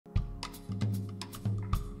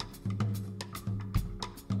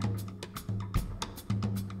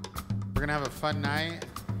We're gonna have a fun night,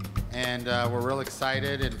 and we're real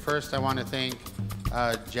excited. And first, I want to thank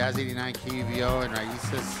Jazz 89 KUVO and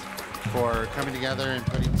Raices for coming together and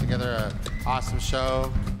putting together an awesome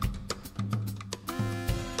show.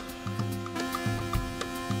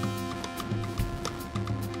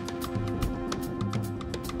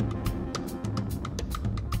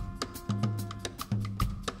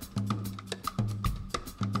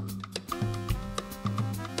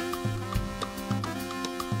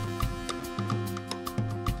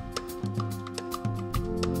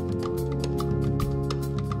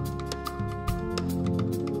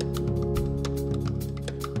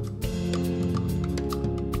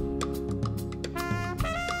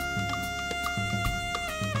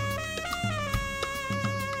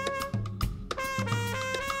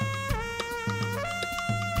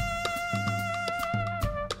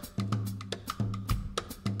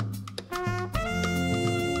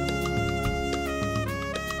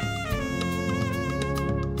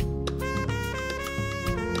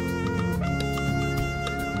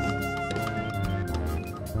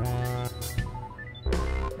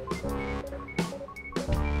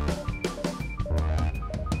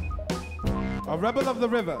 A rebel of the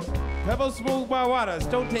river, pebbles smooth by water,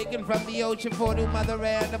 stone taken from the ocean for new mother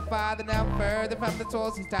and a father. Now further from the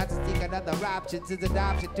source, he starts to seek another option. Since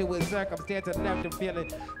adoption to his circumstance and left him feeling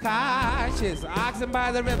cautious. Oxen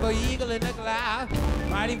by the river, eagle in the cloud.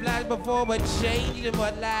 Mighty flies before, but changed in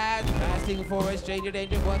what lies. Fasting for a stranger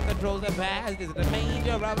danger, what controls the past? Is the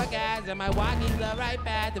manger of a gas? Am I walking the right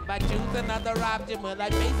path? If I choose another option, will I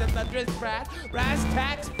face a thunderous wrath? Brass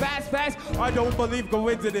tacks, fast. I don't believe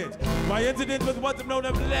coincidence. My incident was once known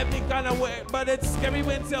to let me kinda weird, but it's scary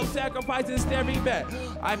when self-sacrifice is staring back.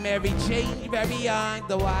 I'm every change, very young,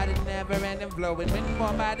 the water never ending flowing, been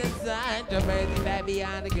born by the sun, traversing back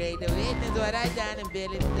beyond the grave. To witness what I done and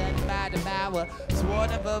feel it's done by the power. Sworn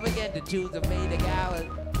never again to choose a fate of ours.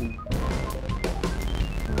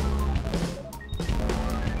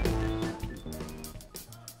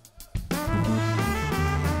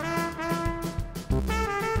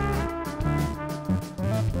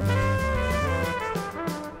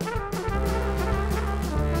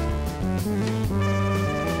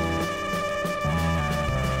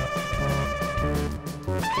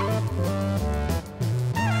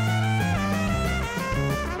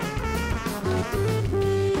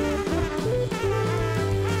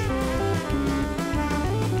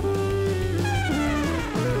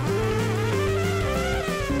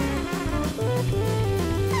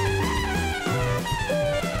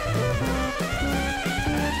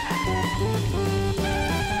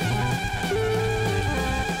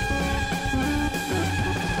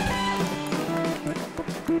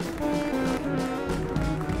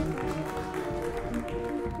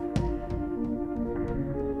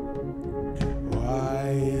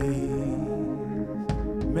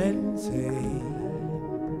 Men say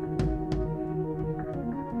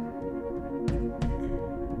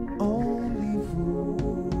only fools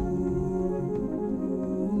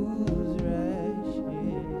rush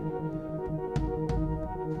in.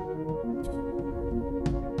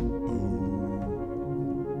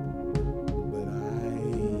 But I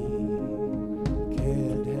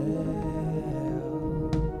can't help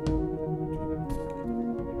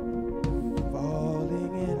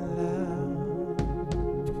falling in love.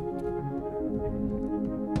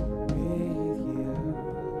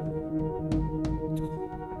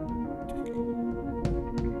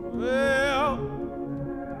 Well,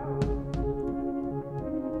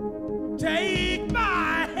 take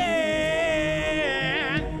my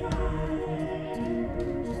hand,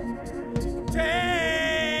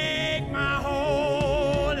 take my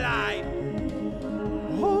whole life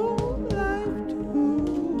too.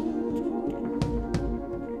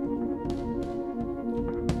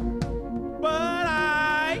 But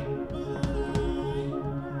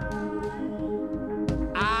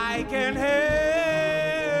I can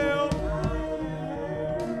help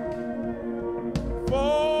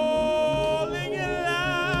falling in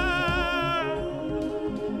love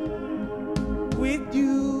with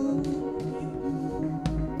you.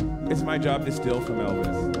 It's my job to steal from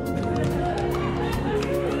Elvis.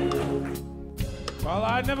 Well,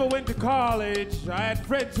 I never went to college. I had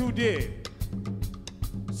friends who did.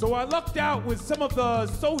 So I lucked out with some of the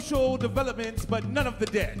social developments, but none of the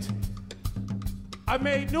debt. I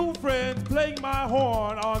made new friends playing my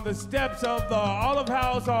horn on the steps of the Olive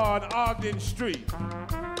House on Ogden Street.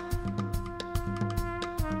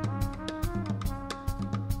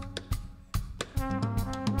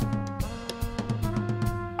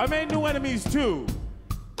 I made new enemies too.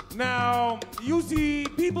 Now, you see,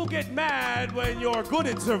 people get mad when you're good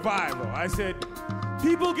at survival. I said,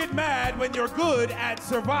 People get mad when you're good at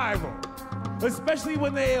survival, especially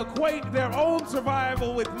when they equate their own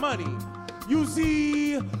survival with money. You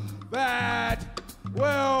see that,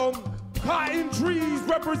 well, cotton trees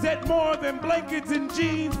represent more than blankets and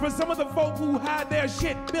jeans for some of the folk who had their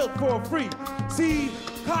shit built for free. See,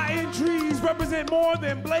 cotton trees represent more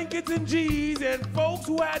than blankets and jeans and folks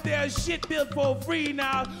who had their shit built for free.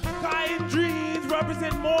 Now, cotton trees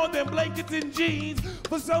represent more than blankets and jeans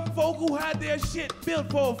for some folk who had their shit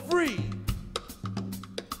built for free.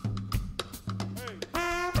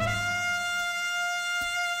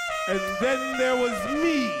 And then there was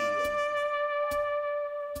me.